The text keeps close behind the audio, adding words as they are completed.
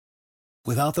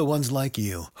Without the ones like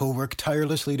you, who work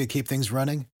tirelessly to keep things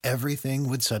running, everything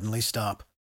would suddenly stop.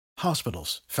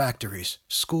 Hospitals, factories,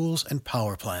 schools, and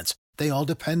power plants, they all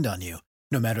depend on you.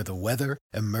 No matter the weather,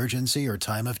 emergency, or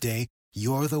time of day,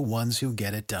 you're the ones who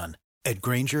get it done. At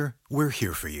Grainger, we're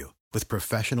here for you with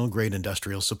professional-grade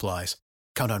industrial supplies.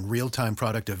 Count on real-time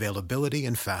product availability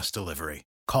and fast delivery.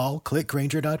 Call, click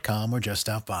Grainger.com, or just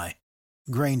stop by.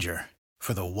 Grainger,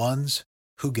 for the ones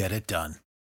who get it done.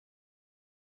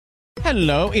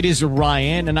 Hello, it is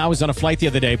Ryan, and I was on a flight the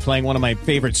other day playing one of my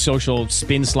favorite social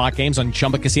spin slot games on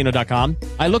ChumbaCasino.com.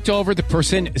 I looked over at the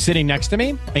person sitting next to me,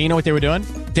 and you know what they were doing?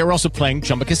 They were also playing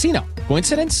Chumba Casino.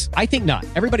 Coincidence? I think not.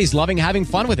 Everybody's loving having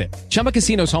fun with it. Chumba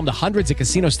Casino is home to hundreds of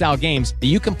casino-style games that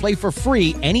you can play for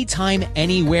free anytime,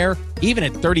 anywhere, even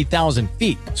at 30,000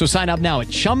 feet. So sign up now at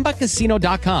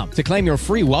ChumbaCasino.com to claim your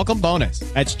free welcome bonus.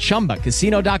 That's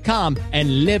ChumbaCasino.com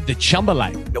and live the Chumba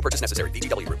life. No purchase necessary.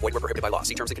 VGW. Void where prohibited by law.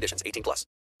 See terms and conditions. 18+.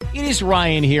 It is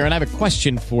Ryan here, and I have a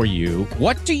question for you.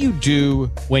 What do you do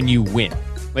when you win?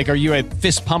 Like, are you a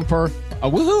fist pumper, a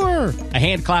woohooer, a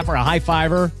hand clapper, a high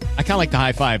fiver? I kind of like the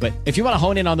high five, but if you want to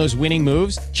hone in on those winning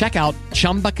moves, check out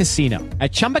Chumba Casino.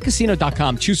 At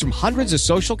ChumbaCasino.com, choose from hundreds of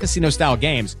social casino-style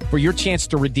games for your chance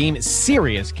to redeem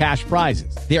serious cash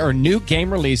prizes. There are new game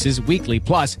releases weekly,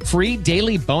 plus free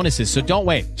daily bonuses, so don't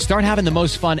wait. Start having the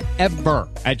most fun ever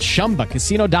at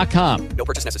ChumbaCasino.com. No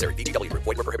purchase necessary. VGW. Void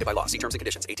where prohibited by law. See terms and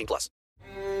conditions. 18+.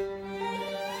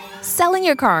 Selling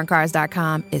your car on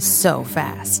Cars.com is so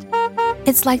fast.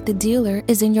 It's like the dealer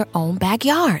is in your own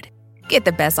backyard. Get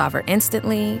the best offer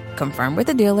instantly, confirm with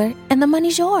the dealer, and the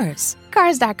money's yours.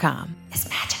 Cars.com is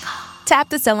magical. Tap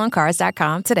to sell on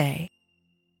Cars.com today.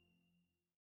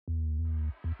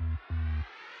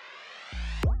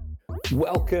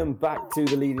 Welcome back to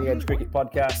the Leading Edge Cricket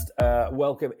Podcast.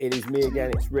 Welcome. It is me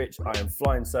again. It's Rich. I am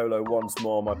flying solo once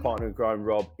more. My partner in crime,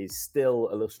 Rob, is still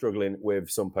a little struggling with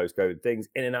some post-COVID things.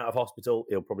 In and out of hospital.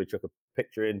 He'll probably chuck a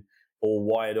picture in, all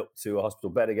wired up to a hospital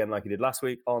bed again like he did last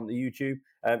week on the YouTube.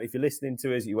 If you're listening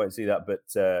to us, you won't see that,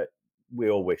 but we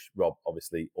all wish Rob,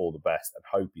 obviously, all the best and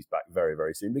hope he's back very,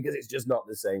 very soon, because it's just not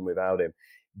the same without him.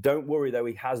 Don't worry, though.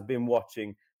 He has been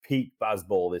watching peak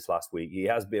Bazball this last week. He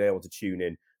has been able to tune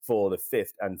in for the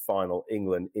fifth and final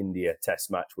England-India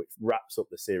test match, which wraps up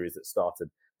the series that started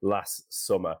last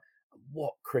summer.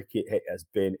 What cricket it has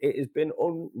been. It has been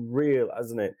unreal,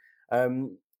 hasn't it?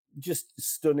 Just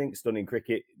stunning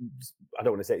cricket. I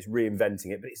don't want to say it's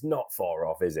reinventing it, but it's not far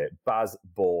off, is it?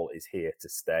 Bazball is here to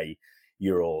stay.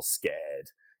 You're all scared.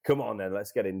 Come on then,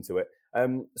 let's get into it.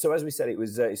 So as we said,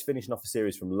 it's finishing off a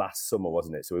series from last summer,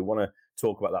 wasn't it? So we want to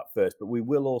talk about that first, but we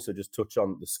will also just touch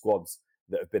on the squads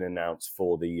that have been announced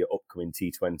for the upcoming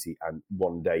T20 and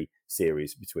one-day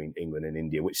series between England and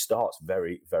India, which starts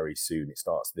very, very soon. It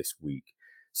starts this week.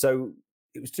 So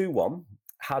it was 2-1.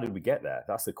 How did we get there?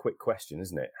 That's the quick question,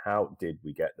 isn't it? How did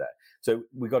we get there? So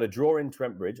we got a draw in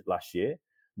Trent Bridge last year.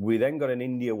 We then got an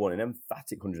India one, an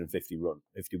emphatic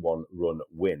 51 run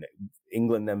win.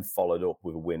 England then followed up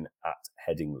with a win at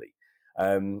Headingley.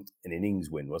 An innings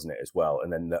win, wasn't it, as well?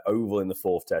 And then the Oval in the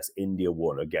fourth test, India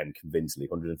won, again, convincingly,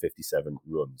 157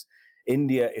 runs.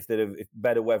 India, if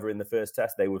better weather in the first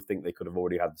test, they would think they could have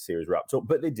already had the series wrapped up,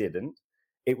 but they didn't.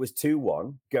 It was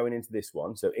 2-1 going into this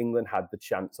one, so England had the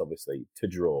chance, obviously, to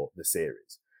draw the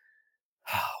series.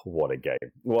 What a game.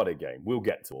 What a game. We'll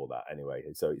get to all that anyway.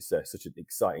 So it's such an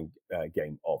exciting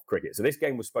game of cricket. So this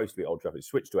game was supposed to be at Old Trafford,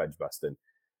 switched to Edgbaston.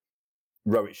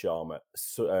 Rohit Sharma,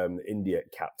 India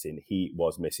captain, he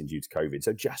was missing due to COVID.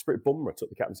 So Jasprit Bumrah took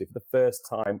the captaincy for the first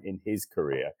time in his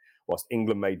career, whilst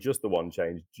England made just the one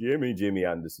change. Jimmy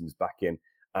Anderson's back in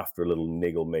after a little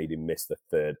niggle made him miss the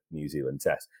third New Zealand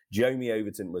test. Jamie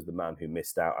Overton was the man who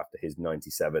missed out after his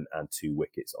 97 and 2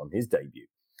 wickets on his debut.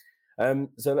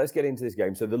 So let's get into this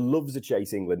game. So the Loves of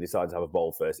Chase England decided to have a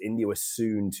bowl first. India was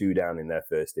soon 2 down in their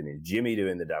first innings. Jimmy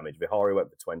doing the damage. Vihari went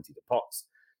for 20 to Potts,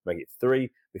 make it 3,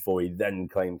 before he then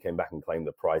came back and claimed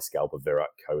the prize scalp of Virat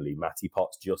Kohli. Matty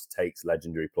Potts just takes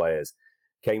legendary players.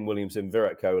 Kane Williamson,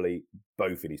 Virat Kohli,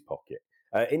 both in his pocket.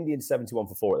 Indian 71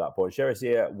 for 4 at that point.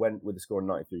 Sherasier went with the score of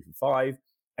 93 for 5.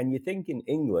 And you think in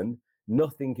England,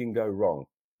 nothing can go wrong.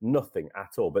 Nothing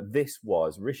at all. But this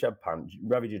was Rishabh Pant,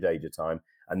 Ravi Jadeja time,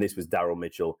 and this was Daryl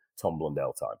Mitchell, Tom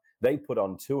Blundell time. They put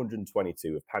on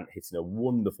 222 of Pant hitting a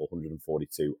wonderful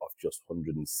 142 off just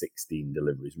 116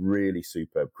 deliveries. Really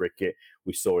superb cricket.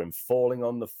 We saw him falling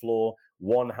on the floor,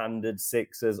 one-handed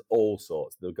sixes, all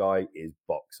sorts. The guy is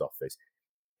box office.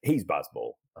 He's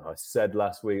Bazball. I said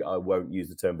last week I won't use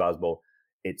the term Bazball.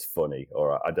 It's funny, all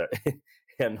right.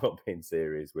 I'm not being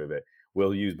serious with it.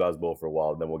 we'll use Bazball for a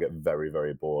while, and then we'll get very,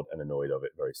 very bored and annoyed of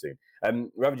it very soon.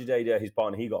 Ravi Jadeja, his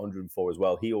partner, he got 104 as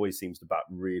well. He always seems to bat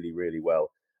really, really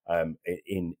well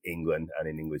in England and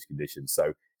in English conditions. So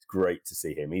it's great to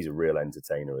see him. He's a real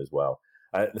entertainer as well.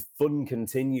 The fun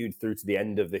continued through to the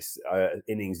end of this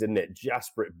innings, didn't it?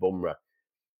 Jasprit Bumrah.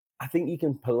 I think you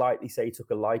can politely say he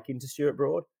took a liking to Stuart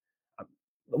Broad.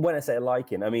 When I say a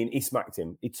liking, I mean he smacked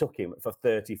him. He took him for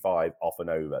 35 off and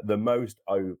over, the most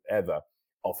ever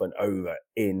off and over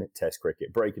in Test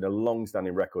cricket, breaking a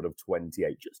long-standing record of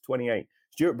 28, just 28.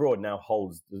 Stuart Broad now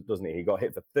holds, doesn't he? He got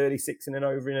hit for 36 in an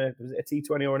over in a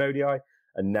T20 or an ODI,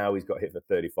 and now he's got hit for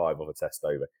 35 off a Test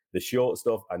over. The short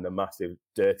stuff and the massive,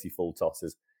 dirty full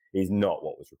tosses is not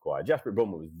what was required. Jasprit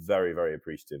Bumrah was very, very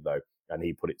appreciative though, and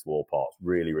he put it to all parts.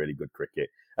 Really, really good cricket.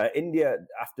 India,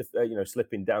 after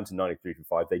slipping down to 93 for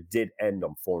 5, they did end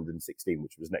on 416,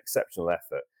 which was an exceptional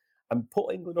effort, and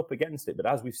put England up against it. But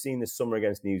as we've seen this summer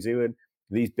against New Zealand,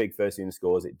 these big first inning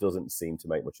scores, it doesn't seem to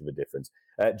make much of a difference.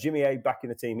 Jimmy A back in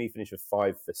the team, he finished with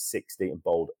 5 for 60 and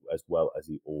bowled as well as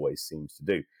he always seems to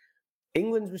do.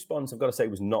 England's response, I've got to say,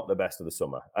 was not the best of the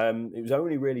summer. It was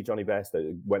only really Johnny Bairstow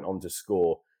that went on to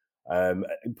score,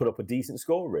 put up a decent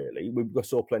score, really. We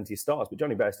saw plenty of starts, but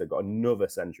Johnny Bairstow got another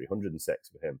century, 106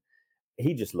 for him.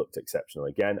 He just looked exceptional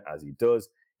again, as he does.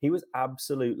 He was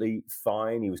absolutely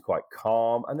fine. He was quite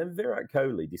calm. And then Virat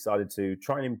Kohli decided to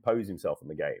try and impose himself on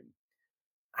the game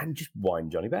and just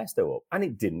wind Johnny Bairstow up. And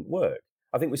it didn't work.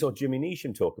 I think we saw Jimmy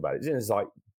Neesham talk about it. It's like,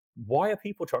 why are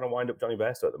people trying to wind up Johnny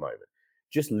Bairstow at the moment?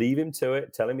 Just leave him to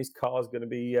it. Tell him his car's going to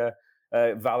be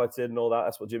valeted and all that.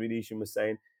 That's what Jimmy Neesham was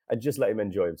saying. And just let him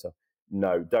enjoy himself.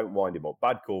 No, don't wind him up.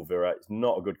 Bad call, Virat. It's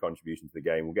not a good contribution to the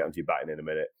game. We'll get onto your batting in a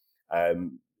minute.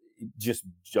 Just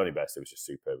Johnny Bairstow was just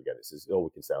superb again. This is all we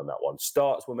can say on that one.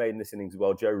 Starts were made in this innings as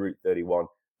well. Joe Root 31,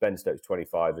 Ben Stokes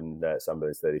 25, and Sam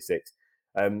Billings 36.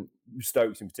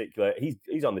 Stokes in particular,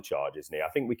 he's on the charge, isn't he? I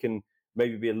think we can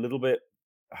maybe be a little bit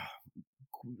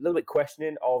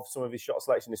questioning of some of his shot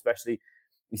selection, especially.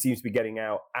 He seems to be getting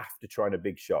out after trying a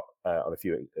big shot on a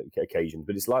few occasions.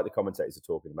 But it's like the commentators are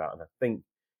talking about. And I think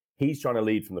he's trying to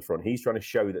lead from the front. He's trying to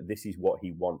show that this is what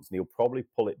he wants. And he'll probably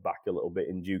pull it back a little bit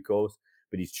in due course.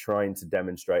 But he's trying to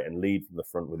demonstrate and lead from the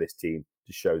front with this team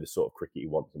to show the sort of cricket he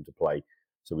wants them to play.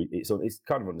 So it's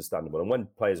kind of understandable. And when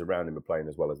players around him are playing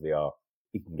as well as they are,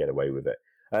 he can get away with it.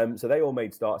 So they all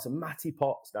made starts. And Matty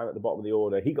Potts down at the bottom of the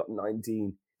order, he got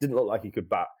 19. Didn't look like he could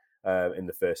bat in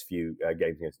the first few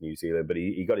games against New Zealand, but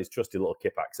he got his trusty little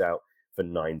Kipax out for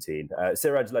 19.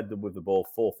 Siraj led them with the ball,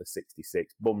 4 for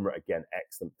 66. Bumrah again,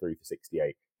 excellent, 3 for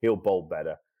 68. He'll bowl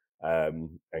better.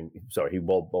 He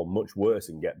will bowl much worse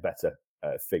and get better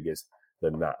figures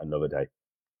than that another day.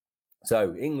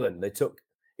 So England, they took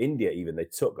a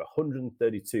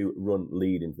 132 run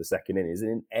lead into the second innings. And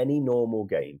in any normal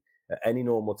game, at any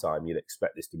normal time, you'd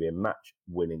expect this to be a match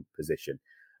winning position.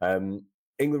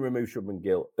 England removed Shubman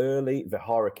Gill early.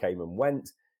 Vihara came and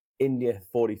went. India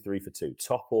 43 for 2.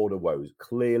 Top order woes.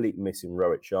 Clearly missing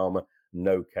Rohit Sharma.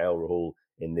 No KL Rahul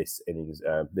in this innings,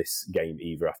 this game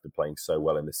either, after playing so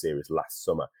well in the series last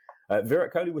summer.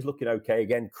 Virat Kohli was looking okay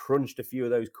again. Crunched a few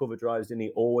of those cover drives, didn't he?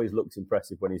 Always looks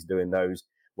impressive when he's doing those,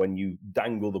 when you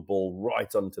dangle the ball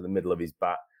right onto the middle of his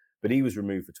bat. But he was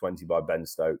removed for 20 by Ben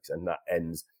Stokes, and that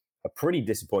ends a pretty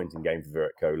disappointing game for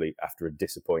Virat Kohli after a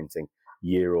disappointing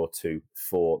year or two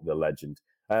for the legend.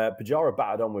 Pujara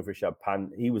batted on with Rishabh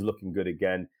Pant. He was looking good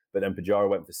again, but then Pujara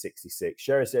went for 66.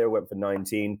 Sherasera went for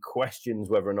 19. Questions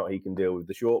whether or not he can deal with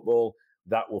the short ball.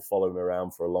 That will follow him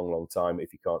around for a long, long time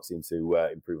if he can't seem to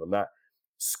improve on that.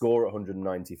 Score at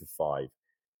 190 for 5.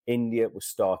 India was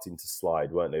starting to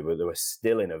slide, weren't they? But they were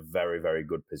still in a very, very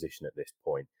good position at this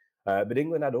point. But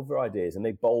England had other ideas, and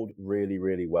they bowled really,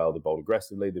 really well. They bowled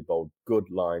aggressively. They bowled good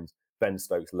lines. Ben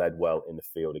Stokes led well in the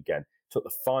field again. Took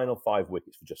the final 5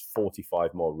 wickets for just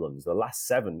 45 more runs. The last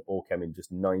 7 all came in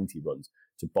just 90 runs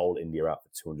to bowl India out for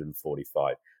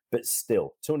 245. But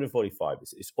still, 245,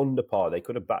 it's under par. They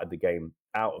could have batted the game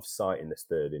out of sight in this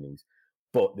third innings,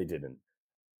 but they didn't.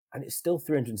 And it's still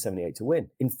 378 to win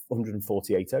in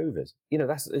 148 overs.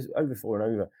 That's over 4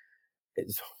 and over.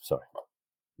 Sorry.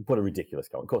 What a ridiculous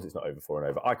count. Of course, it's not over 4 and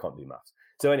over. I can't do maths.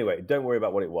 So anyway, don't worry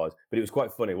about what it was. But it was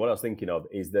quite funny. What I was thinking of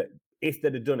is that if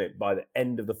they'd have done it by the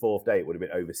end of the 4th day, it would have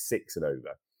been over 6 and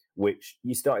over, which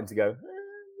you're starting to go,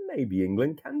 maybe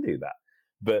England can do that.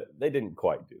 But they didn't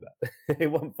quite do that. It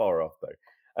wasn't far off,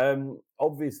 though.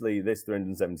 Obviously, this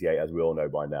 378, as we all know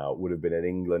by now, would have been an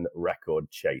England record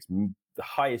chase. The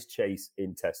highest chase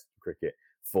in Test cricket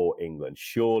for England.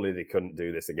 Surely they couldn't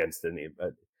do this against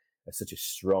such a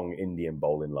strong Indian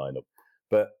bowling lineup.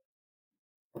 But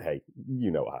hey,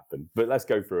 you know what happened. But let's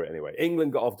go through it anyway.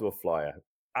 England got off to a flyer.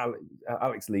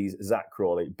 Alex Lees, Zach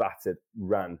Crawley battered,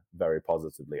 ran very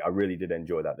positively. I really did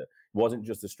enjoy that. It wasn't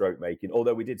just a stroke making,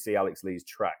 although we did see Alex Lees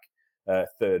track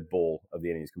third ball of the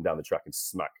innings come down the track and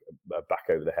smack back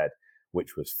over the head,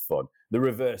 which was fun. The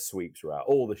reverse sweeps were out.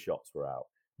 All the shots were out.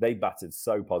 They batted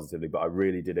so positively, but I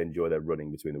really did enjoy their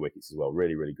running between the wickets as well.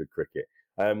 Really, really good cricket.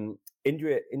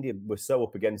 India was so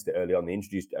up against it early on. They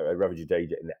introduced Ravi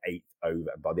Jadeja in the 8th over.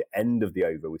 And by the end of the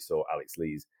over, we saw Alex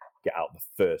Lees get out the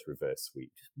first reverse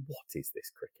sweep. Just what is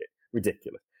this cricket?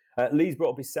 Ridiculous. Lees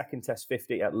brought up his second Test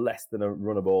 50 at less than a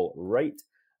runnable rate.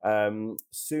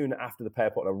 Soon after, the pair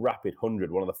put on a rapid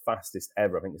 100, one of the fastest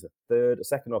ever. I think it's a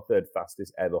second or third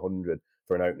fastest ever 100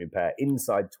 for an opening pair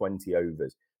inside 20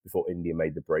 overs before India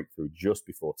made the breakthrough just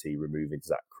before tea, removing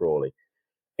Zach Crawley.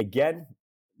 Again,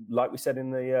 like we said in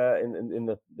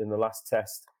the last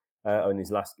test, in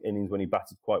his last innings when he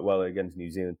batted quite well against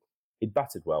New Zealand, he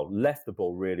batted well, left the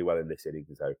ball really well in this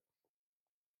innings. So,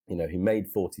 he made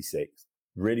 46.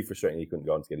 Really frustrating he couldn't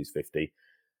go on to get his 50.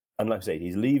 And like I say,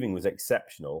 his leaving was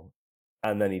exceptional.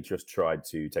 And then he just tried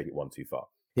to take it one too far.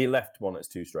 He left one that's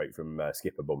too straight from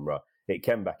skipper Bumrah. It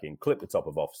came back in, clipped the top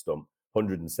of off stump,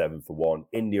 107 for one.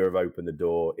 India have opened the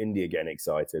door. India getting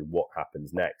excited. What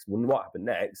happens next? Well, what happened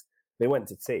next? They went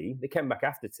to tea. They came back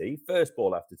after tea. First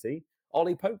ball after tea.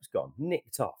 Ollie Pope's gone.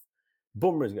 Nicked off.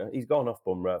 He's gone off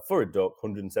Bumrah for a duck,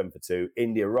 107 for two.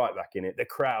 India right back in it. The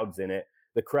crowd's in it.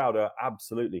 The crowd are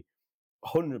absolutely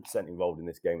 100% involved in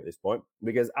this game at this point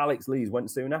because Alex Lees went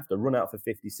soon after, run out for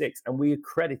 56. And we are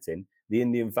crediting the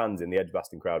Indian fans in the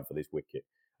Edgbaston crowd for this wicket.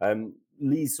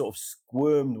 Lees sort of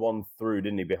squirmed one through,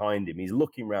 didn't he, behind him. He's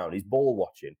looking round. He's ball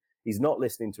watching. He's not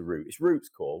listening to Root. It's Root's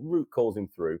call. Root calls him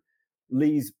through.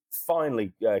 Lees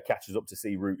finally catches up to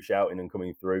see Root shouting and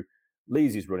coming through.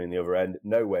 Lees is running the other end,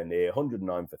 nowhere near,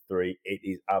 109 for three. It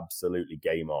is absolutely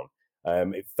game on.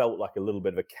 It felt like a little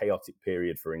bit of a chaotic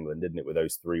period for England, didn't it, with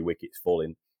those 3 wickets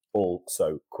falling all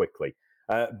so quickly.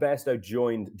 Bairstow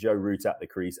joined Joe Root at the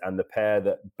crease, and the pair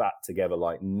that bat together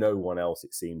like no one else,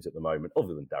 it seems, at the moment,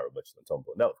 other than Darrell Mitchell and Tom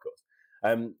Blundell, of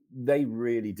course. They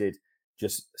really did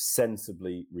just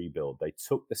sensibly rebuild. They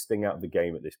took the sting out of the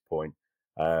game at this point,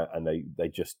 and they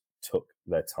just took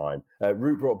their time.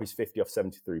 Root brought up his 50 off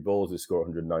 73 balls, with a score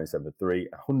 197 for 3.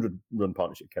 A 100-run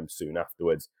partnership came soon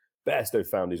afterwards. Bairstow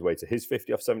found his way to his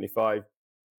 50 off 75,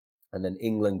 and then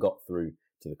England got through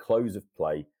to the close of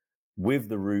play with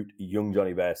the Root, young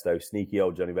Johnny Bairstow, sneaky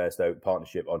old Johnny Bairstow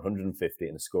partnership on 150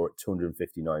 and a score at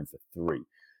 259 for 3.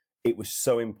 It was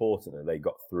so important that they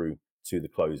got through to the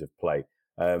close of play.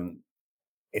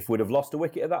 If we'd have lost a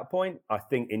wicket at that point, I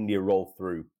think India rolled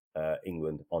through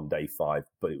England on day 5,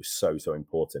 but it was so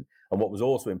important. And what was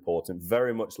also important,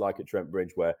 very much like at Trent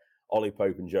Bridge, where Ollie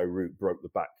Pope and Joe Root broke the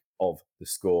back of the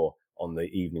score on the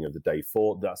evening of the day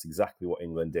 4, that's exactly what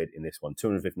England did in this one.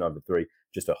 259 for 3,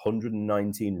 just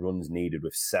 119 runs needed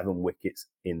with 7 wickets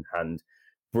in hand.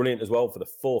 Brilliant as well for the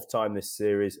fourth time this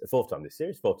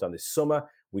summer.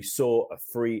 We saw a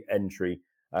free entry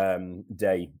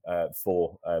day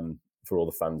for all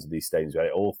the fans of these stadiums. We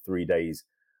had all 3 days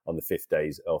on the 5th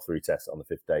days, or 3 tests on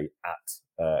the 5th day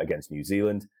at against New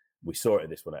Zealand. We saw it at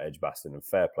this one at Edgbaston, and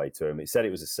fair play to him. It said it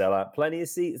was a sellout. Plenty of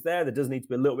seats there. There does need to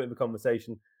be a little bit of a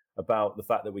conversation about the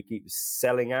fact that we keep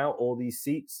selling out all these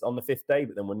seats on the 5th day,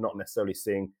 but then we're not necessarily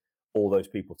seeing all those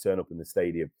people turn up in the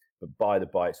stadium. But by the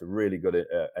by, it's a really good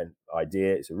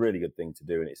idea. It's a really good thing to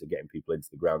do, and it's getting people into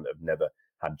the ground that have never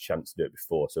had a chance to do it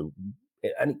before.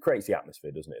 And it creates the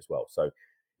atmosphere, doesn't it, as well? So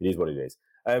it is what it is.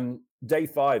 Day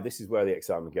 5, this is where the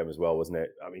excitement came as well, wasn't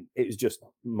it? I mean, it was just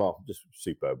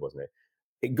superb, wasn't it?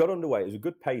 It got underway. It was a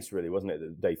good pace, really, wasn't it,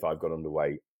 that day 5 got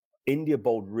underway. India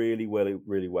bowled really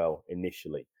well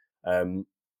initially.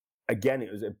 Again,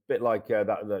 it was a bit like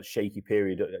that shaky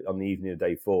period on the evening of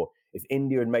day 4. If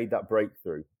India had made that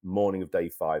breakthrough morning of day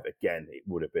 5, again, it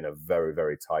would have been a very,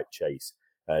 very tight chase,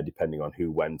 depending on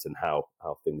who went and how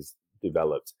things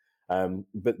developed.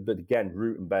 But again,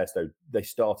 Root and Bairstow, they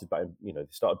started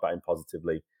batting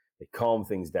positively. They calmed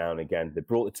things down again. They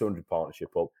brought the 200 partnership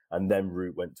up, and then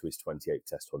Root went to his 28th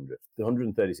Test 100. The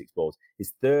 136 balls,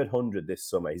 his 3rd 100 this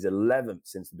summer, his 11th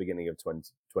since the beginning of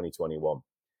 2021.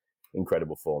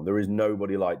 Incredible form. There is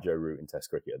nobody like Joe Root in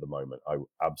Test cricket at the moment. I'm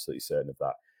absolutely certain of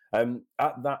that.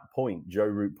 At that point, Joe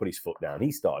Root put his foot down.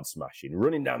 He started smashing,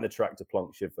 running down the track to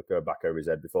plonk Shivakar back over his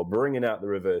head before bringing out the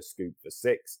reverse scoop for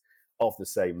 6 off the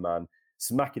same man,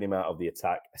 smacking him out of the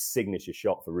attack. A signature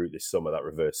shot for Root this summer, that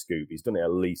reverse scoop. He's done it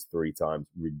at least 3 times.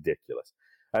 Ridiculous.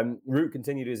 Root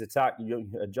continued his attack.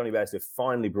 Johnny Bairstow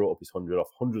finally brought up his 100 off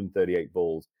 138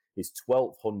 balls, his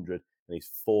 12th 100 and his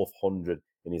 4th 100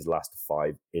 in his last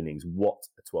 5 innings. What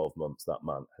a 12 months that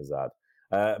man has had.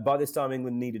 By this time,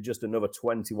 England needed just another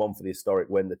 21 for the historic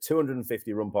win. The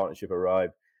 250-run partnership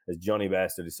arrived as Johnny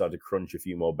Bairstow decided to crunch a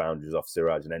few more boundaries off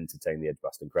Siraj and entertain the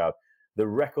Edgbaston crowd. The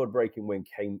record-breaking win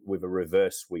came with a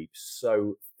reverse sweep,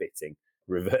 so fitting.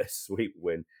 Reverse sweep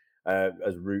win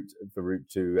as Root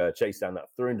to chase down that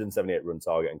 378-run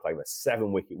target and claim a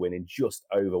 7-wicket win in just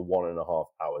over 1.5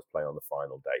 hours play on the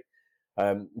final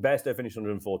day. Bairstow finished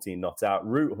 114 not out,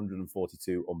 Root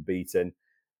 142 unbeaten.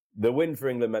 The win for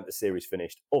England meant the series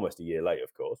finished almost a year late,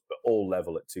 of course, but all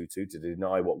level at 2-2 to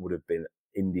deny what would have been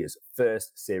India's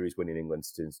first series win in England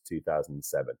since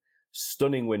 2007.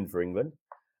 Stunning win for England.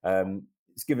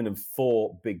 It's given them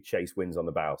 4 big chase wins on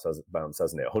the bounce, hasn't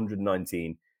it?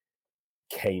 119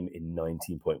 came in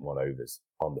 19.1 overs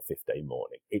on the 5th day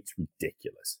morning. It's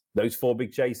ridiculous. Those 4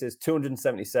 big chases,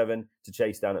 277 to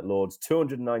chase down at Lords,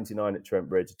 299 at Trent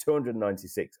Bridge,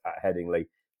 296 at Headingley,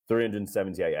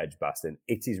 378 Edgbaston.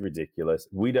 It is ridiculous.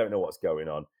 We don't know what's going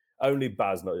on. Only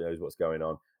Baz knows what's going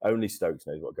on. Only Stokes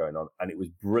knows what's going on. And it was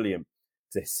brilliant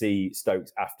to see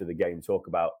Stokes after the game talk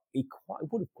about he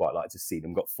would have quite liked to see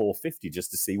them got 450 just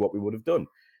to see what we would have done.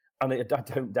 And I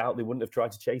don't doubt they wouldn't have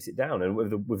tried to chase it down. And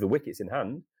with the wickets in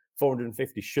hand,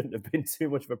 450 shouldn't have been too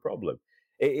much of a problem.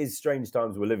 It is strange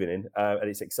times we're living in, and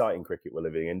it's exciting cricket we're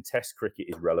living in. Test cricket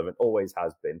is relevant, always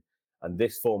has been. And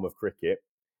this form of cricket,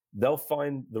 they'll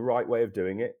find the right way of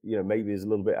doing it. You know, maybe it's a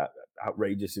little bit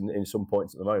outrageous in some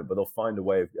points at the moment, but they'll find a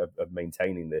way of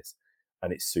maintaining this,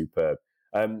 and it's superb.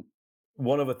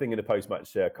 One other thing in the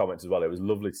post-match comments as well, it was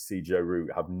lovely to see Joe Root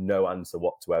have no answer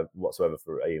whatsoever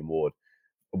for Ian Ward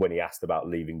when he asked about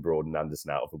leaving Broad and Anderson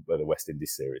out of the West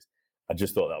Indies series. I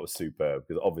just thought that was superb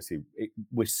because obviously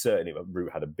we're certain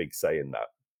Root had a big say in that.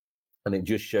 And it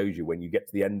just shows you when you get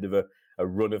to the end of a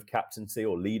run of captaincy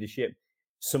or leadership,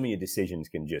 some of your decisions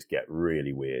can just get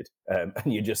really weird. And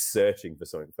you're just searching for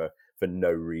something for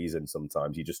no reason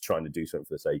sometimes. You're just trying to do something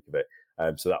for the sake of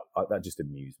it. So that just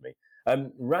amused me.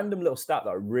 Random little stat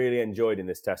that I really enjoyed in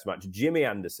this test match. Jimmy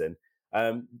Anderson,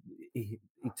 he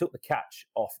took the catch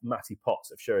off Matty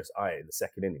Potts of Shreyas Iyer in the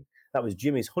second inning. That was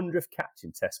Jimmy's 100th catch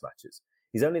in test matches.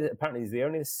 Apparently he's the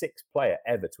only 6th player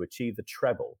ever to achieve the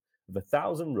treble of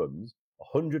 1,000 runs,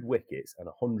 100 wickets and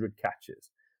 100 catches.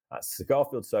 That's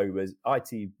Garfield Sobers,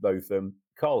 IT Botham,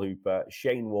 Carl Hooper,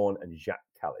 Shane Warne and Jacques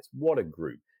Kallis. What a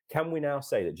group. Can we now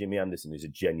say that Jimmy Anderson is a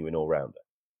genuine all-rounder?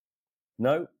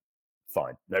 No?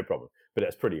 Fine, no problem. But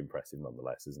that's pretty impressive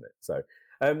nonetheless, isn't it?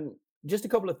 So just a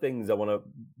couple of things I want to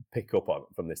pick up on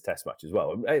from this test match as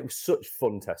well. It was such a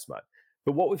fun test match.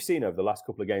 But what we've seen over the last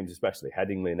couple of games, especially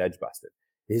Headingley and Edgbaston,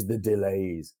 is the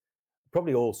delays.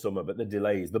 Probably all summer, but the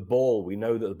delays. The ball, we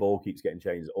know that the ball keeps getting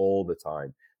changed all the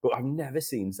time. But I've never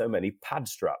seen so many pad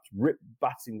straps,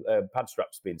 pad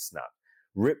straps being snapped,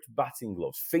 ripped batting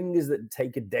gloves, fingers that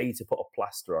take a day to put a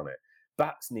plaster on it.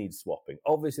 Bats need swapping.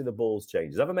 Obviously, the ball's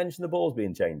changed. Have I mentioned the ball's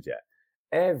being changed yet?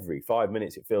 Every 5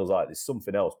 minutes, it feels like there's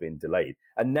something else being delayed.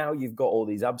 And now you've got all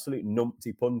these absolute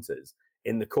numpty punters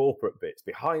in the corporate bits,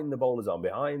 behind the bowler's arm,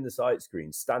 behind the sight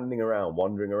screen, standing around,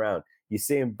 wandering around. You're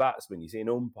seeing batsmen, you're seeing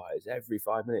umpires every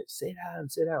 5 minutes. Sit down,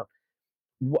 sit down.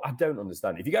 What I don't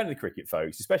understand. If you go into the cricket,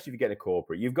 folks, especially if you get a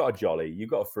corporate, you've got a jolly,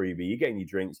 you've got a freebie, you're getting your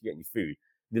drinks, you're getting your food.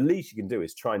 The least you can do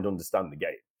is try and understand the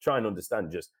game. Try and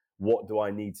understand just what do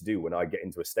I need to do when I get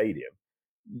into a stadium.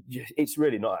 It's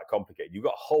really not that complicated. You've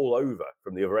got a whole over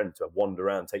from the other end to wander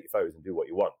around, take your photos and do what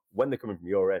you want. When they're coming from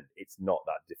your end, it's not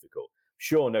that difficult.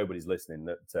 Sure, nobody's listening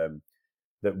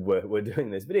that we're doing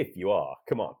this, but if you are,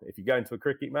 come on. If you're going to a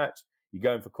cricket match, you're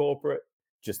going for corporate,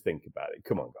 just think about it.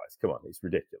 Come on, guys. Come on. It's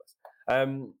ridiculous.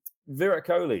 Virat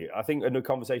Kohli, I think a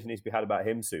conversation needs to be had about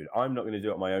him soon. I'm not going to do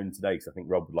it on my own today because I think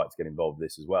Rob would like to get involved with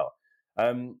this as well.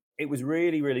 It was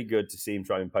really, really good to see him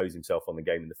try and impose himself on the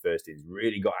game in the first innings.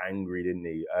 Really got angry, didn't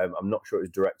he? I'm not sure it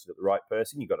was directed at the right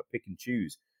person. You've got to pick and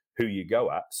choose who you go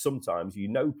at. Sometimes you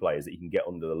know players that you can get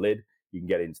under the lid, you can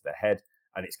get into their head,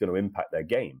 and it's going to impact their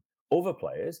game. Other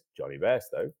players, Johnny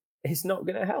Bairstow, it's not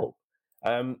going to help.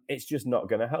 It's just not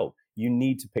going to help. You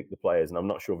need to pick the players, and I'm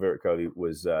not sure Virat Kohli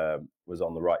was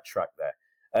on the right track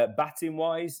there.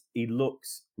 Batting-wise, he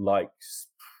looks like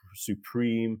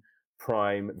supreme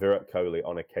prime Virat Kohli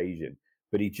on occasion,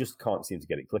 but he just can't seem to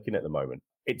get it clicking at the moment.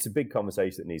 It's a big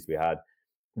conversation that needs to be had.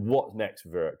 What's next for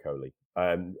Virat Kohli?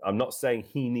 I'm not saying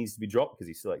he needs to be dropped because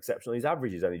he's still exceptional. His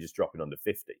average is only just dropping under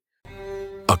 50.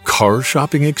 A car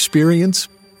shopping experience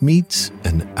meets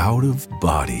an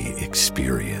out-of-body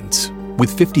experience.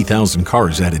 With 50,000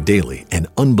 cars added daily and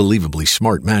unbelievably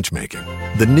smart matchmaking,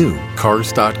 the new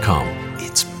Cars.com,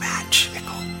 it's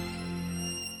magical.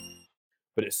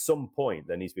 But at some point,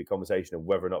 there needs to be a conversation of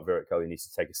whether or not Virat Kohli needs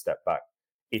to take a step back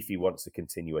if he wants to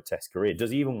continue a Test career.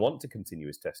 Does he even want to continue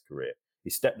his Test career?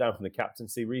 He stepped down from the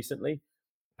captaincy recently.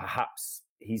 Perhaps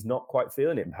he's not quite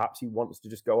feeling it. Perhaps he wants to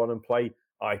just go on and play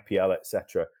IPL,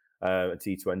 etc.,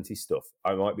 T20 stuff.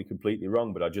 I might be completely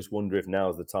wrong, but I just wonder if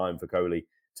now's the time for Kohli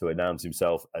to announce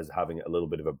himself as having a little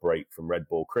bit of a break from red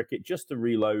ball cricket, just to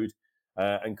reload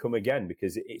and come again,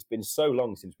 because it's been so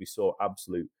long since we saw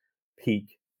absolute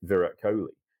peak Virat Kohli.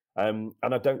 And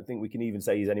I don't think we can even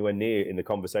say he's anywhere near in the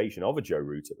conversation of a Joe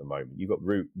Root at the moment. You've got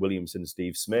Root, Williamson,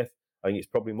 Steve Smith. I think it's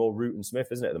probably more Root and Smith,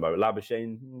 isn't it, at the moment?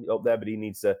 Labuschagne up there, but he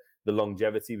needs the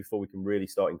longevity before we can really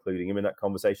start including him in that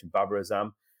conversation. Babar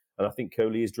Azam. And I think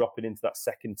Kohli is dropping into that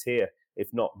second tier,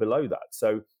 if not below that.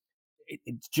 So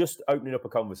it's just opening up a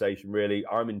conversation, really.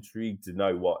 I'm intrigued to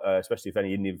know what, especially if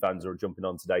any Indian fans are jumping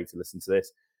on today to listen to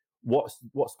this,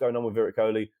 what's going on with Virat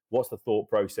Kohli? What's the thought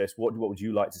process? What would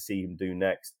you like to see him do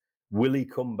next? Will he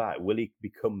come back? Will he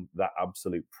become that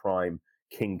absolute prime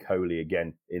King Kohli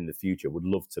again in the future? Would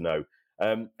love to know.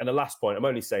 And the last point, I'm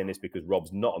only saying this because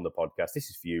Rob's not on the podcast. This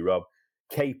is for you, Rob.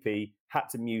 KP had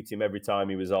to mute him every time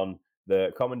he was on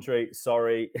the commentary.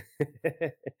 Sorry.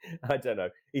 I don't know.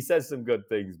 He says some good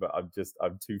things, but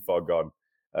I'm too far gone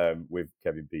with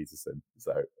Kevin Peterson.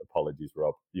 So apologies,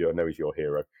 Rob. I know he's your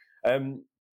hero.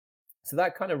 So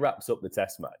that kind of wraps up the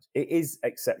Test match. It is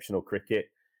exceptional cricket.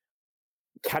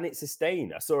 Can it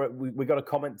sustain? I saw it. We got a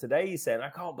comment today saying, I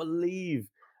can't believe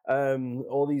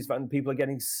all these people are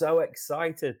getting so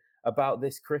excited about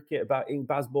this cricket, about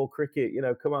Bazball cricket.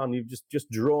 Come on, you've just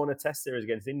drawn a Test series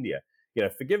against India.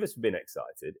 Forgive us for being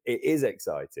excited. It is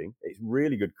exciting. It's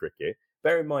really good cricket.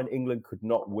 Bear in mind, England could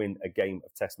not win a game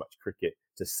of Test match cricket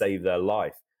to save their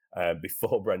life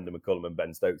before Brendan McCullum and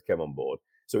Ben Stokes came on board.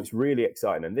 So it's really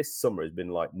exciting. And this summer has been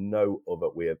like no other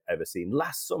we have ever seen.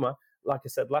 Last summer, like I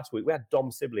said last week, we had Dom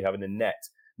Sibley having a net,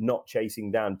 not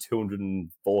chasing down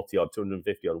 240 odd,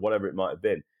 250 odd, whatever it might have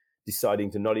been,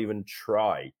 deciding to not even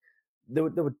try. They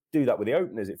would do that with the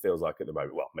openers, it feels like, at the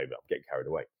moment. Well, maybe I'm getting carried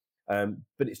away.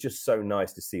 But it's just so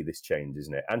nice to see this change,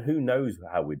 isn't it? And who knows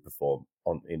how we'd perform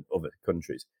in other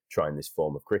countries trying this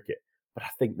form of cricket. But I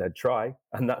think they'd try,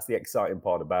 and that's the exciting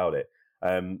part about it.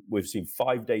 We've seen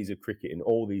 5 days of cricket in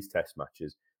all these Test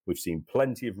matches. We've seen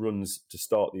plenty of runs to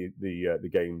start the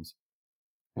games.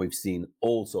 We've seen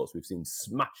all sorts. We've seen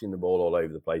smashing the ball all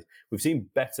over the place. We've seen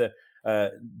better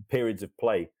periods of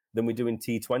play than we do in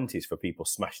T20s for people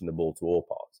smashing the ball to all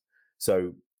parts.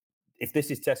 So if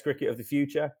this is Test cricket of the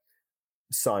future,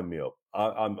 sign me up.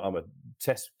 I'm a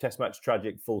test match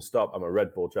tragic, full stop. I'm a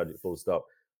red ball tragic, full stop.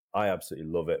 I absolutely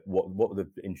love it. What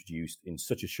they've introduced in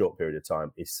such a short period of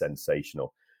time is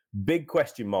sensational. Big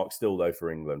question mark still, though,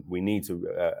 for England. We need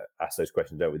to ask those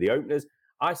questions, don't we? The openers,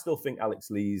 I still think Alex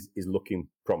Lees is looking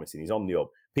promising. He's on the up.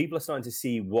 People are starting to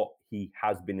see what he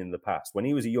has been in the past. When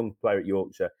he was a young player at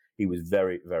Yorkshire, he was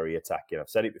very, very attacking. I've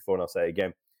said it before and I'll say it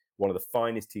again. One of the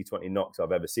finest T20 knocks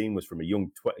I've ever seen was from a young,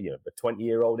 a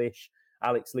 20-year-old-ish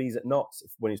Alex Lees at Notts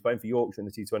when he was playing for Yorkshire in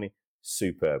the T20.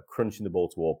 Superb, crunching the ball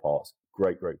to all parts.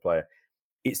 Great player.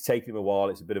 It's taken him a while.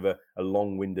 It's a bit of a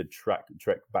long-winded trek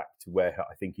back to where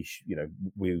I think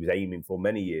we was aiming for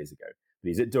many years ago. But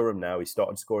he's at Durham now. He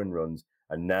started scoring runs,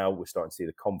 and now we're starting to see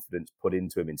the confidence put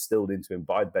into him, instilled into him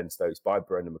by Ben Stokes, by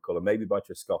Brendan McCullum, maybe by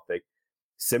Trescothick.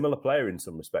 Similar player in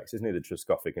some respects, isn't he, the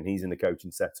Trescothick? And he's in the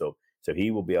coaching setup, so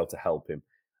he will be able to help him.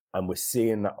 And we're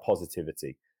seeing that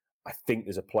positivity. I think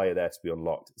there's a player there to be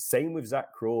unlocked. Same with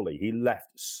Zach Crawley. He left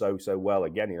so well.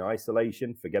 Again, in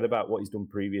isolation. Forget about what he's done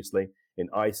previously. In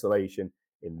isolation,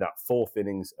 in that fourth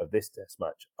innings of this Test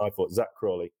match, I thought Zach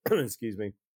Crawley,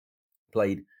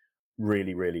 played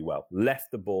really, really well.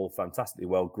 Left the ball fantastically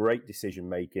well. Great decision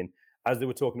making. As they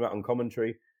were talking about on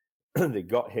commentary, they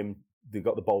got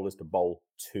the bowlers to bowl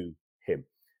to him.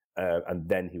 And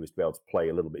then he was able to play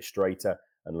a little bit straighter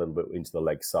and a little bit into the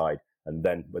leg side. And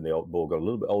then when the ball got a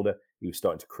little bit older, he was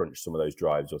starting to crunch some of those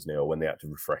drives, wasn't he? Or when they had to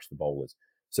refresh the bowlers.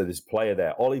 So there's a player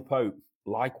there. Ollie Pope,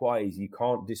 likewise, you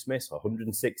can't dismiss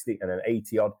 160 and an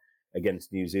 80 odd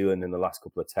against New Zealand in the last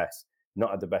couple of tests. Not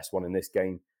had the best one in this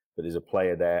game, but there's a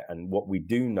player there. And what we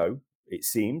do know, it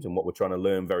seems, and what we're trying to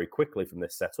learn very quickly from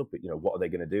this setup, what are they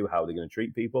going to do? How are they going to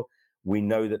treat people? We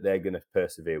know that they're going to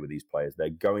persevere with these players.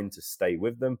 They're going to stay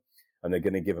with them, and they're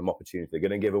going to give them opportunity. They're going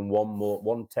to give them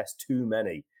one test too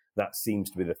many. That seems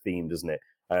to be the theme, doesn't it?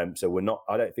 So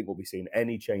I don't think we'll be seeing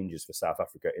any changes for South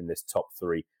Africa in this top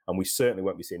three. And we certainly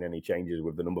won't be seeing any changes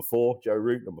with the number 4, Joe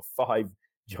Root, number 5,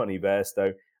 Johnny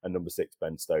Bairstow, and number 6,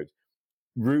 Ben Stokes.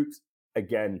 Root,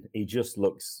 again, he just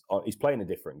looks, he's playing a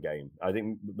different game. I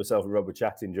think myself and Rob were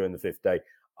chatting during the 5th day.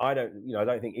 I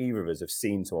don't think either of us have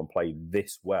seen someone play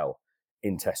this well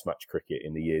in Test match cricket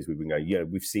in the years we've been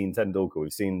going. We've seen Tendulkar,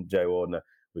 we've seen Joe Ordner,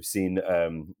 we've seen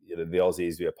the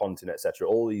Aussies, Ponting, etc.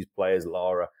 All these players,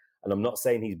 Lara, and I'm not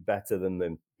saying he's better than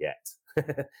them yet.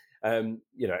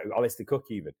 Alistair Cook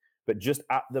even, but just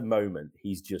at the moment,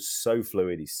 he's just so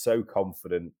fluid. He's so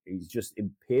confident. He's just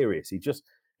imperious.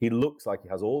 He looks like he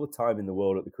has all the time in the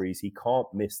world at the crease. He can't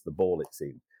miss the ball, it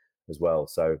seems, as well.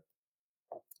 So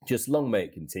just long may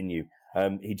it continue.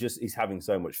 He's having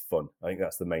so much fun. I think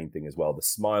that's the main thing as well. The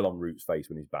smile on Root's face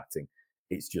when he's batting,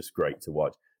 it's just great to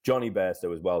watch. Johnny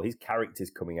Bairstow as well. His character's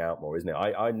coming out more, isn't it?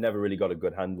 I never really got a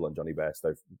good handle on Johnny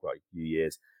Bairstow for quite a few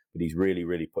years, but he's really,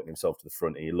 really putting himself to the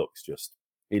front, and he looks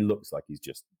like he's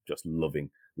just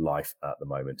loving life at the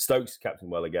moment. Stokes captain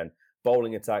well again.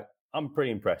 Bowling attack, I'm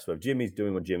pretty impressed with. Jimmy's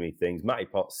doing what Jimmy thinks. Matty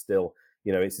Potts still,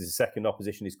 it's his second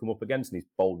opposition he's come up against, and he's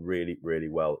bowled really, really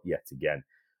well yet again.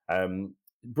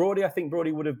 Brody, I think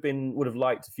Brody would have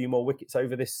liked a few more wickets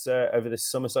over this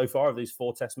summer so far of these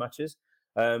 4 Test matches.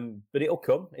 But it'll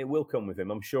come. It will come with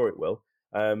him. I'm sure it will.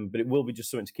 But it will be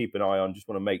just something to keep an eye on. Just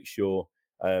want to make sure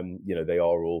they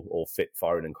are all fit,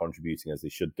 firing and contributing as they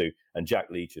should do. And Jack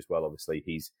Leach as well. Obviously,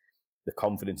 the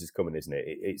confidence is coming, isn't it?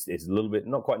 It's a little bit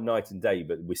not quite night and day,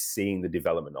 but we're seeing the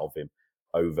development of him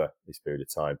over this period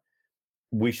of time.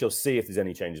 We shall see if there's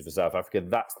any changes for South Africa.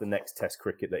 That's the next Test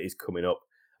cricket that is coming up.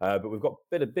 But we've got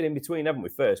a bit in between, haven't we?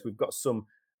 First, we've got some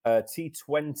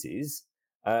T20s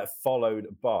followed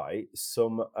by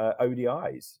some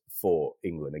ODIs for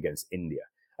England against India.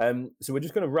 So we're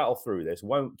just going to rattle through this.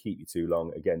 Won't keep you too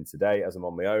long again today as I'm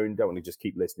on my own. Don't want to just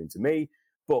keep listening to me,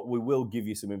 but we will give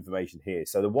you some information here.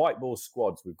 So the white ball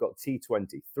squads, we've got 3 T20s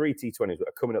that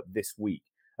are coming up this week,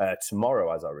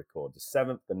 tomorrow as I record, the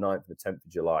 7th, the 9th, the 10th of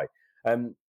July.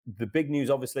 The big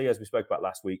news, obviously, as we spoke about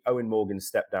last week, Owen Morgan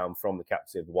stepped down from the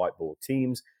captaincy of the white ball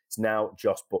teams. It's now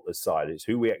Josh Buttler's side. It's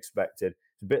who we expected.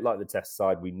 It's a bit like the Test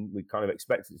side. We kind of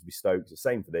expected it to be Stokes. The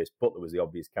same for this. Buttler was the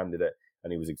obvious candidate,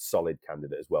 and he was a solid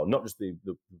candidate as well. Not just the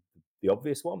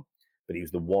obvious one, but he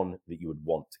was the one that you would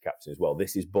want to captain as well.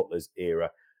 This is Buttler's era.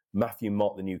 Matthew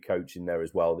Mott, the new coach, in there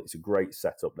as well. It's a great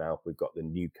setup now. We've got the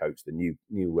new coach, the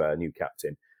new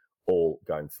captain, all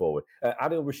going forward.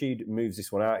 Adil Rashid moves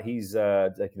this one out. He's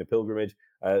taking a pilgrimage.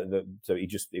 So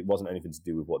it wasn't anything to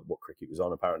do with what cricket was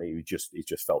on. Apparently, he just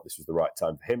felt this was the right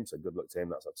time for him. So good luck to him.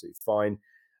 That's absolutely fine.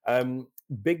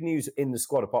 Big news in the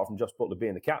squad, apart from Josh Buttler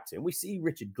being the captain, we see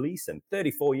Richard Gleeson,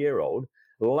 34-year-old,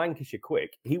 Lancashire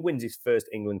quick. He wins his first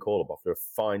England call-up after a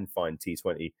fine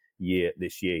T20 year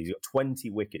this year. He's got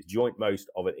 20 wickets, joint most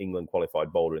of an England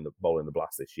qualified bowler in the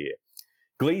Blast this year.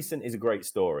 Gleeson is a great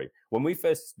story. When we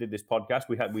first did this podcast,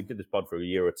 we did this pod for a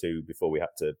year or two before we had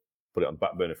to put it on the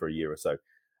back burner for a year or so.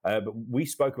 But we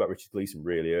spoke about Richard Gleeson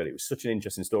really early. It was such an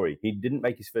interesting story. He didn't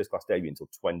make his first class debut until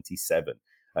 27.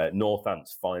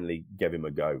 Northants finally gave him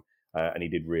a go, and he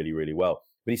did really, really well.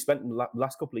 But he spent the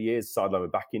last couple of years sidelined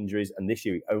with back injuries, and this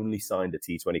year he only signed a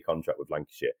T20 contract with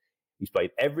Lancashire. He's played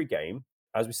every game,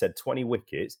 as we said, 20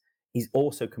 wickets. He's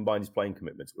also combined his playing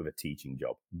commitments with a teaching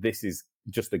job. This is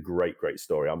just a great, great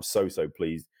story. I'm so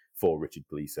pleased for Richard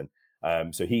Gleeson.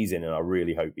 So he's in, and I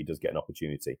really hope he does get an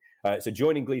opportunity. So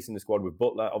joining Gleeson in the squad with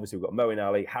Buttler, obviously we've got Moeen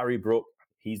Ali, Harry Brook.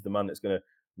 He's the man that's going to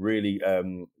really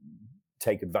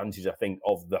take advantage, I think,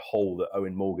 of the hole that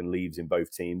Owen Morgan leaves in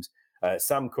both teams.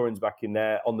 Sam Curran's back in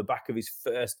there on the back of his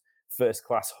first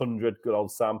class 100. Good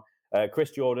old Sam.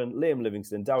 Chris Jordan, Liam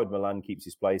Livingston, Dawid Malan keeps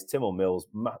his place, Tymon Mills,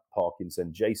 Matt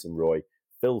Parkinson, Jason Roy,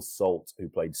 Phil Salt, who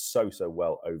played so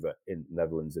well over in the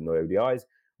Netherlands in the ODIs,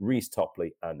 Reece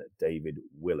Topley, and David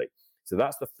Willey. So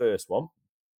that's the first one.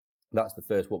 That's the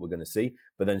first what we're going to see.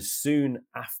 But then soon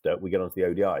after, we get onto the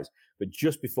ODIs. But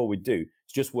just before we do,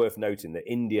 it's just worth noting that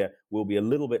India will be a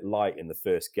little bit light in the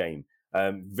first game.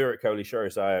 Virat Kohli,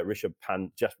 Shreyas Iyer, Rishabh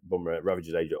Pant, Jasprit Bumrah, Ravi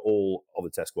Jadeja, all of the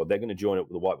Test squad, they're going to join up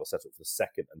with the white ball setup for the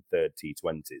second and third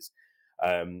T20s.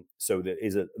 So there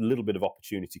is a little bit of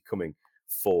opportunity coming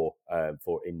for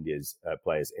India's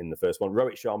players in the first one.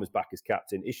 Rohit Sharma's back as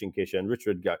captain, Ishan Kishan,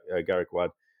 Richard Gaikwad,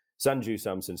 Sanju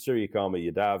Samson,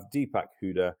 Suryakumar Yadav, Deepak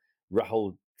Huda,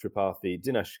 Rahul Tripathi,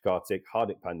 Dinesh Karthik,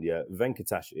 Hardik Pandya,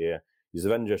 Venkatesh Iyer,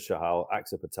 Yuzvendra Chahal,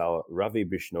 Axar Patel, Ravi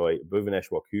Bishnoi,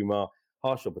 Bhuvaneshwar Kumar,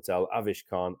 Harshal Patel, Avish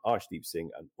Khan, Arshdeep Singh,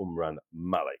 and Umran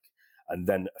Malik. And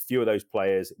then a few of those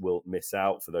players will miss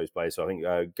out for those players. So I think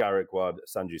Gaikwad,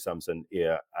 Sanju Samson,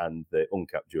 Iyer, and the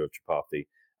uncapped duo of Tripathi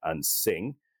and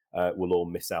Singh will all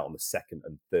miss out on the second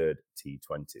and third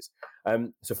T20s.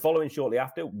 So following shortly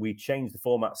after, we change the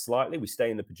format slightly. We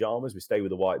stay in the pajamas, we stay with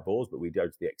the white balls, but we go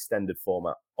to the extended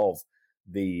format of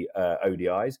the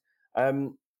ODIs.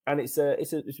 And it's a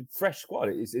fresh squad.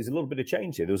 It's a little bit of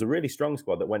change here. There was a really strong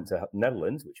squad that went to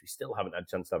Netherlands, which we still haven't had a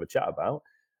chance to have a chat about,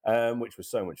 which was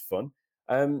so much fun.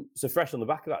 So fresh on the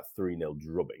back of that 3-0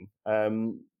 drubbing.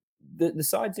 The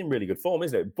side's in really good form,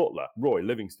 isn't it? Butler, Roy,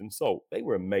 Livingston, Salt, they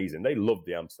were amazing. They loved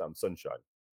the Amsterdam sunshine.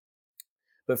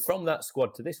 But from that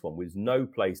squad to this one, there's no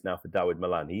place now for Dawid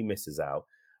Malan. He misses out.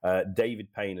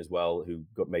 David Payne as well, who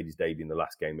made his debut in the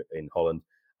last game in Holland,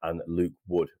 and Luke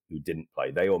Wood, who didn't play.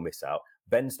 They all miss out.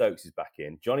 Ben Stokes is back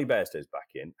in. Johnny Bairstow's back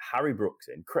in. Harry Brooks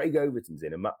in. Craig Overton's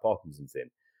in. And Matt Parkinson's in.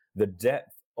 The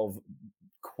depth of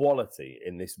quality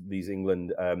in these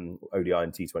England ODI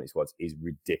and T20 squads is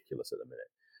ridiculous at the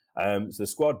minute. So the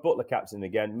squad, Butler captain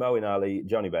again, Moeen Ali,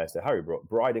 Johnny Bairstow, Harry Brook,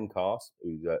 Bryden Cars,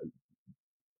 who's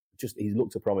he's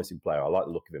looked a promising player. I like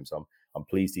the look of him, so I'm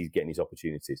pleased he's getting his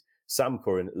opportunities. Sam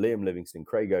Curran, Liam Livingston,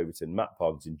 Craig Overton, Matt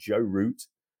Parkinson, Joe Root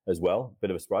as well. Bit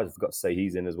of a surprise. I forgot to say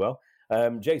he's in as well.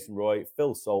 Jason Roy,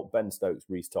 Phil Salt, Ben Stokes,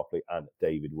 Reece Topley, and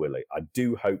David Willey. I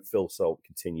do hope Phil Salt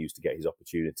continues to get his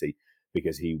opportunity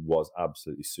because he was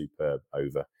absolutely superb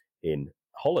over in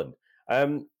Holland.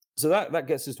 So that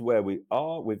gets us to where we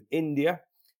are with India.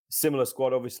 Similar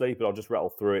squad, obviously, but I'll just rattle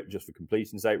through it just for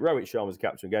completion's sake. Rohit Sharma's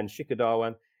captain again, Shikhar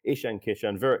Dhawan, Ishan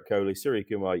Kishan, Virat Kohli,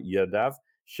 Suryakumar Yadav,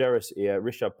 Shreyas Iyer,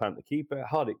 Rishabh Pant the keeper,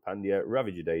 Hardik Pandya,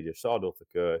 Ravi Jadeja, Shardul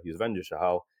Thakur, Yuzvendra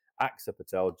Chahal, Akshar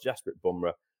Patel, Jasprit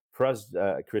Bumrah, Praz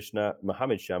Krishna,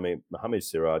 Mohammad Shami, Mohammad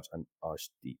Siraj, and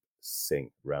Arshdeep Singh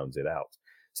rounds it out.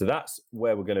 So that's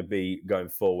where we're going to be going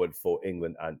forward for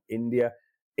England and India.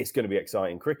 It's going to be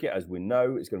exciting cricket, as we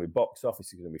know. It's going to be box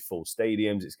office. It's going to be full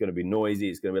stadiums. It's going to be noisy.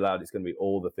 It's going to be loud. It's going to be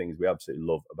all the things we absolutely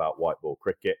love about white ball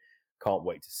cricket. Can't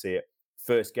wait to see it.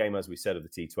 First game, as we said, of the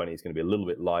T20 is going to be a little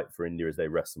bit light for India as they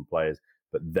rest some players,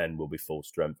 but then we'll be full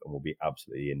strength and we'll be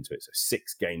absolutely into it. So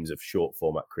 6 games of short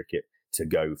format cricket to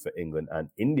go for England and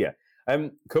India.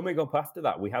 Coming up after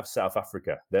that, we have South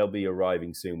Africa. They'll be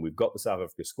arriving soon. We've got the South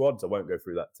Africa squads. I won't go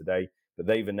through that today, but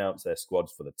they've announced their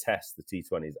squads for the Tests, the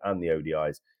T20s and the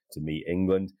ODIs to meet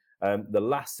England. The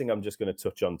last thing I'm just going to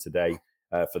touch on today,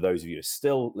 for those of you who are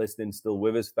still listening, still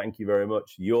with us, thank you very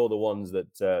much. You're the ones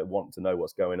that want to know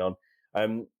what's going on.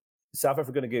 South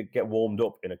Africa are going to get warmed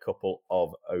up in a couple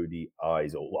of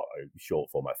ODIs, or short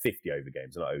format, 50 over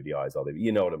games, not ODIs, are they?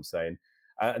 You know what I'm saying.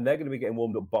 And they're going to be getting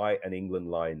warmed up by an England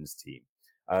Lions team.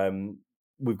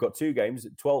 We've got 2 games,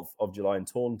 12th of July in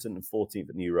Taunton and 14th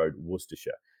at New Road,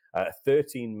 Worcestershire. A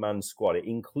 13-man squad. It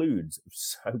includes,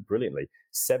 so brilliantly,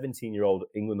 17-year-old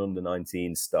England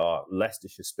under-19 star,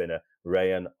 Leicestershire spinner,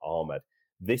 Rayan Ahmed.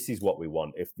 This is what we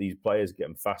want. If these players get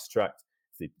them fast-tracked,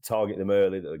 if they target them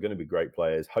early, that they're going to be great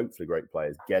players, hopefully great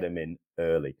players, get them in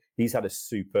early. He's had a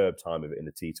superb time of it in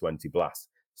the T20 Blast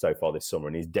so far this summer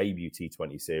in his debut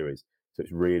T20 series. So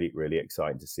it's really, really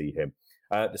exciting to see him.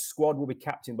 The squad will be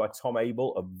captained by Tom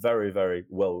Abel, a very, very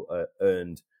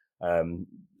well-earned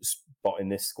spot in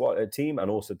this squad team,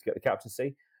 and also to get the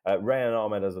captaincy. Rayan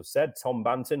Ahmed, as I've said, Tom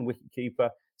Banton, wicketkeeper,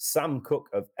 Sam Cook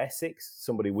of Essex,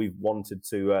 somebody we've wanted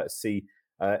to see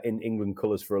in England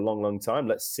colours for a long, long time.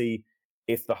 Let's see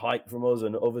if the hype from us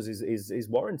and others is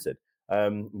warranted.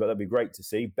 But that'd be great to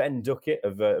see. Ben Duckett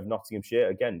of Nottinghamshire,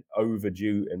 again,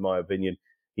 overdue in my opinion.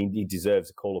 He deserves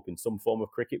a call-up in some form of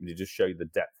cricket, but to just show you the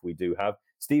depth we do have.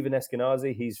 Stephen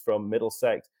Eskenazi, he's from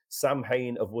Middlesex. Sam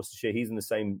Hain of Worcestershire, he's in the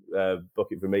same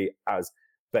bucket for me as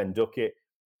Ben Duckett.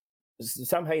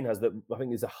 Sam Hain has I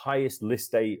think is the highest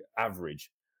list day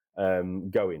average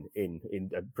going in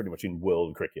pretty much in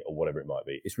world cricket or whatever it might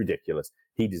be. It's ridiculous.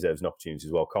 He deserves an opportunity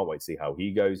as well. Can't wait to see how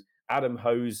he goes. Adam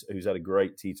Hose, who's had a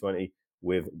great T20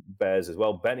 with Bears as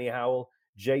well. Benny Howell.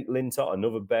 Jake Lintott,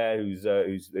 another Bear who's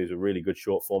a really good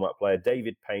short format player.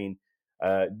 David Payne,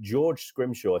 George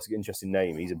Scrimshaw, it's an interesting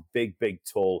name. He's a big,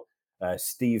 tall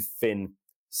Steve Finn,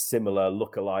 similar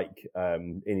look-alike.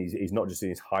 He's not just in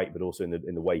his height, but also in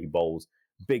the way he bowls.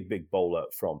 Big bowler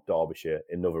from Derbyshire,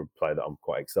 another player that I'm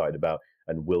quite excited about.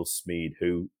 And Will Smeed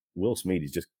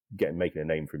is just making a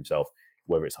name for himself,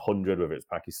 whether it's 100, whether it's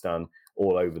Pakistan,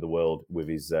 all over the world with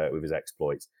his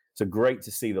exploits. So great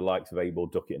to see the likes of Abel,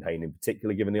 Duckett and Hain in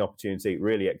particular given the opportunity.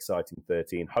 Really exciting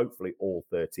 13. Hopefully all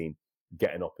 13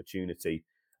 get an opportunity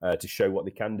to show what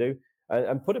they can do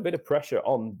and put a bit of pressure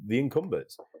on the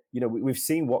incumbents. You know, we've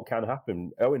seen what can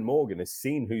happen. Owen Morgan has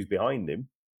seen who's behind him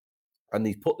and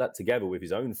he's put that together with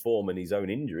his own form and his own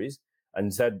injuries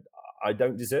and said, I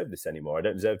don't deserve this anymore. I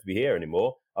don't deserve to be here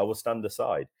anymore. I will stand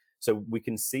aside. So we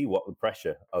can see what the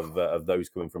pressure of those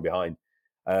coming from behind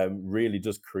really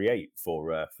does create for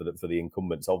the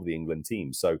incumbents of the England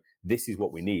team. So this is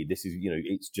what we need. This is,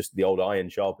 it's just the old iron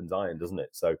sharpens iron, doesn't it?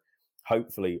 So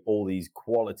hopefully all these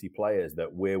quality players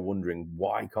that we're wondering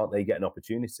why can't they get an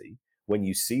opportunity, when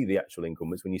you see the actual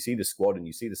incumbents, when you see the squad and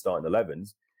you see the starting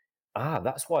 11s,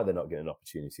 that's why they're not getting an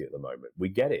opportunity at the moment. We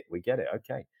get it.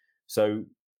 Okay. So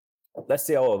let's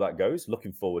see how all that goes.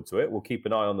 Looking forward to it. We'll keep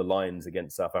an eye on the Lions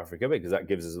against South Africa, because that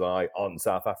gives us an eye on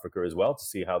South Africa as well, to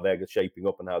see how they're shaping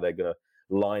up and how they're going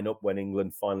to line up when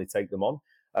England finally take them on.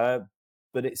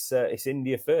 But it's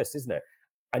India first, isn't it?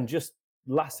 And just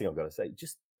last thing I've got to say,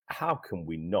 just how can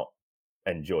we not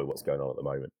enjoy what's going on at the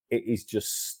moment? It is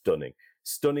just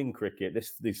stunning cricket.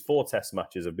 These 4 test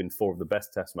matches have been 4 of the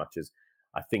best test matches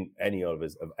I think any of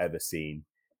us have ever seen.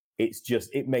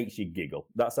 It makes you giggle.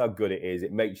 That's how good it is.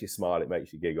 It makes you smile. It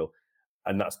makes you giggle.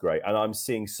 And that's great. And I'm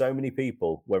seeing so many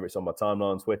people, whether it's on my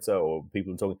timeline on Twitter or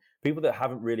people that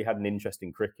haven't really had an interest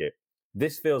in cricket.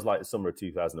 This feels like the summer of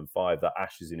 2005, that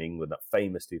Ashes in England, that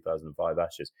famous 2005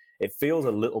 Ashes. It feels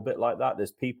a little bit like that.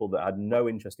 There's people that had no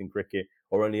interest in cricket,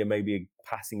 or only maybe a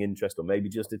passing interest, or maybe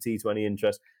just a T20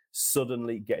 interest,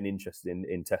 suddenly getting interested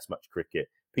in test match cricket.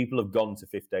 People have gone to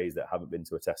 5 days that haven't been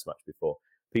to a test match before.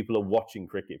 People are watching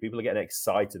cricket. People are getting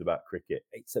excited about cricket.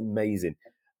 It's amazing.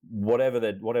 Whatever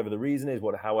the reason is,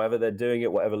 however they're doing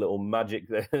it, whatever little magic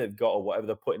they've got, or whatever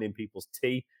they're putting in people's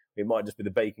tea. It might just be the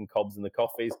bacon cobs and the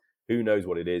coffees. Who knows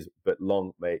what it is, but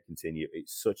long may it continue.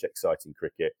 It's such exciting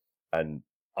cricket, and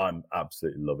I'm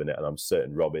absolutely loving it, and I'm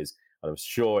certain Rob is, and I'm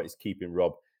sure it's keeping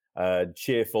Rob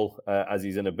cheerful as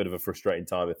he's in a bit of a frustrating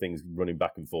time of things, running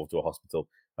back and forth to a hospital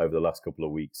over the last couple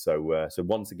of weeks. So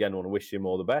once again, I want to wish him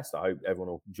all the best. I hope everyone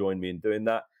will join me in doing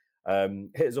that.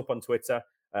 Hit us up on Twitter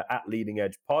at Leading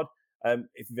Edge Pod.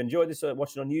 If you've enjoyed this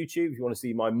watching on YouTube, if you want to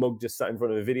see my mug just sat in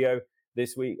front of a video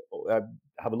this week,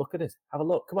 have a look at it. Have a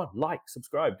look. Come on, like,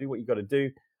 subscribe, do what you got to do.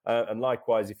 And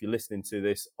likewise, if you're listening to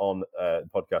this on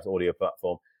podcast audio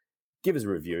platform, give us a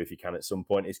review if you can at some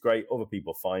point. It's great. Other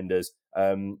people find us.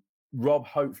 Rob,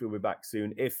 hopefully we'll be back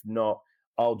soon. If not,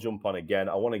 I'll jump on again.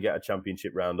 I want to get a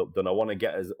championship roundup done. I want to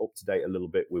get us up to date a little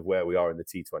bit with where we are in the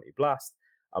T20 Blast.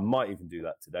 I might even do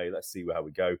that today. Let's see how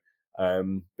we go.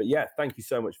 But yeah, thank you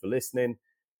so much for listening.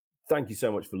 Thank you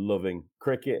so much for loving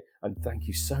cricket. And thank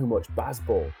you so much,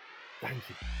 Bazball. Thank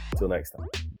you. Till next time.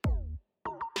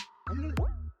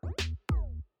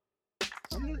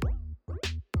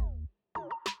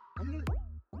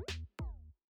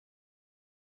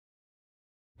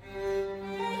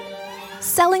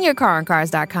 Selling your car on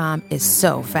Cars.com is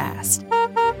so fast.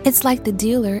 It's like the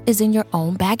dealer is in your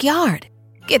own backyard.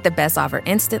 Get the best offer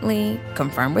instantly,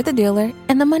 confirm with the dealer,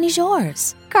 and the money's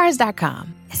yours.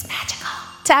 Cars.com is magical.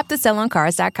 Tap to sell on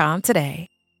Cars.com today.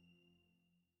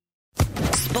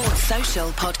 Sports Social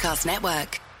Podcast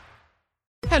Network.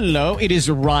 Hello, it is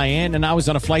Ryan, and I was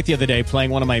on a flight the other day playing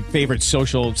one of my favorite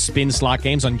social spin slot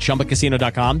games on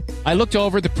ChumbaCasino.com. I looked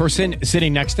over at the person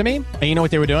sitting next to me, and you know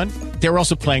what they were doing? They were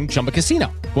also playing Chumba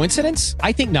Casino. Coincidence?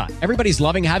 I think not. Everybody's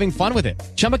loving having fun with it.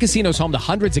 Chumba Casino is home to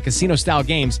hundreds of casino-style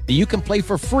games that you can play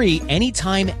for free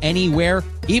anytime, anywhere,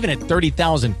 even at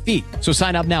 30,000 feet. So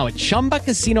sign up now at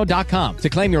ChumbaCasino.com to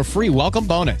claim your free welcome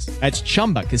bonus. That's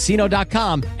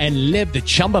ChumbaCasino.com and live the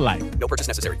Chumba life. No purchase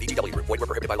necessary. VGW Group. Void where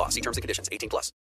prohibited by law. See terms and conditions. 18+.